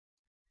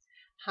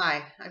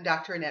Hi, I'm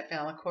Dr. Annette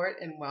Vaillancourt,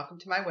 and welcome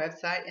to my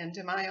website and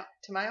to my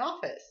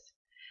office.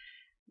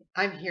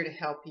 I'm here to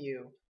help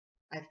you.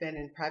 I've been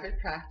in private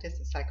practice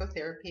of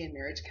psychotherapy and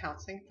marriage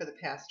counseling for the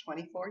past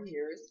 24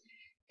 years,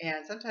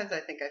 and sometimes I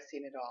think I've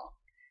seen it all.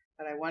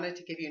 But I wanted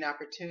to give you an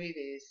opportunity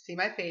to see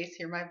my face,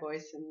 hear my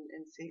voice,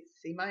 and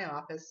see my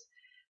office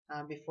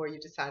before you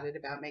decided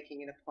about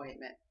making an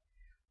appointment.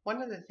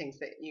 One of the things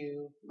that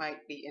you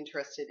might be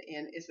interested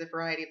in is the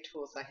variety of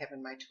tools I have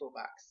in my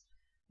toolbox.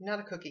 I'm not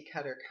a cookie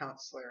cutter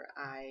counselor.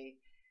 I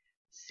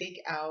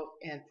seek out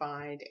and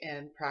find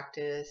and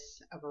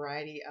practice a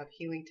variety of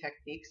healing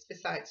techniques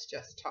besides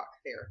just talk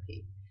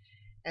therapy.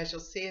 As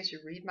you'll see as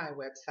you read my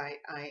website,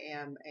 I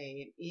am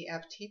an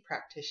EFT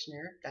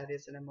practitioner. That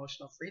is an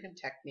emotional freedom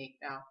technique.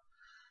 Now,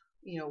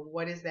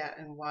 what is that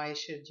and why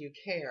should you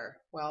care?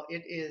 Well,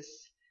 it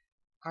is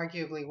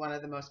arguably one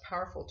of the most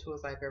powerful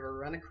tools I've ever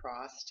run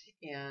across,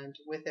 and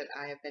with it,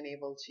 I have been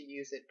able to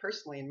use it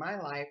personally in my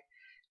life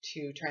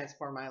to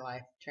transform my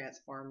life,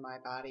 transform my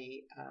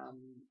body,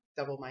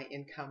 double my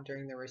income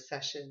during the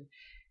recession,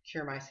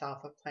 cure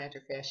myself of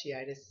plantar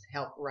fasciitis,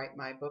 help write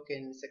my book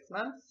in 6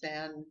 months,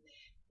 and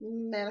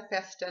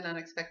manifest an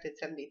unexpected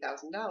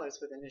 $70,000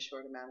 within a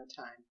short amount of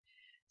time.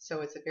 So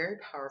it's a very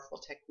powerful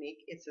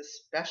technique. It's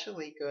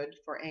especially good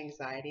for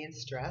anxiety and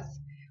stress,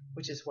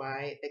 which is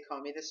why they call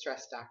me the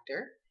stress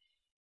doctor.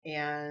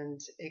 And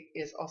it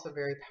is also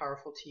very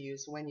powerful to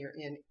use when you're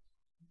in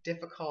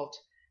difficult,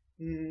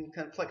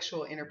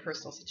 conflictual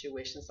interpersonal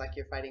situations like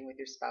you're fighting with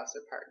your spouse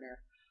or partner,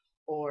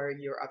 or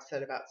you're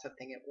upset about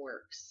something at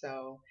work.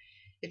 So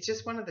it's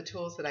just one of the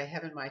tools that I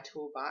have in my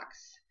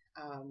toolbox.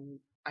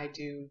 I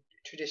do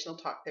traditional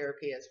talk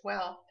therapy as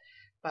well,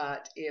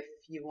 but if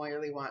you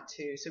really want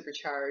to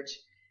supercharge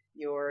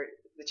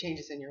the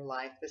changes in your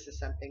life, this is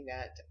something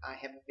that I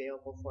have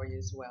available for you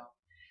as well.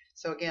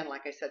 So again,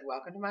 like I said,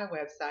 welcome to my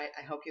website.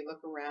 I hope you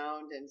look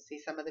around and see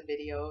some of the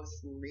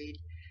videos and read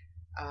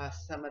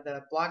some of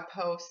the blog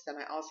posts, and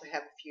I also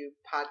have a few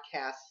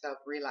podcasts of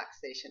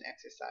relaxation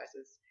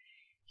exercises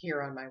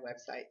here on my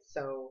website.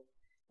 So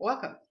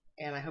welcome,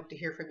 and I hope to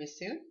hear from you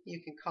soon.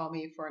 You can call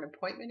me for an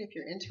appointment if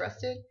you're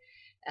interested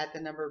at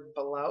the number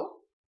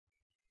below,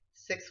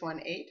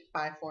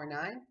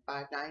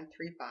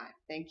 618-549-5935.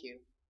 Thank you.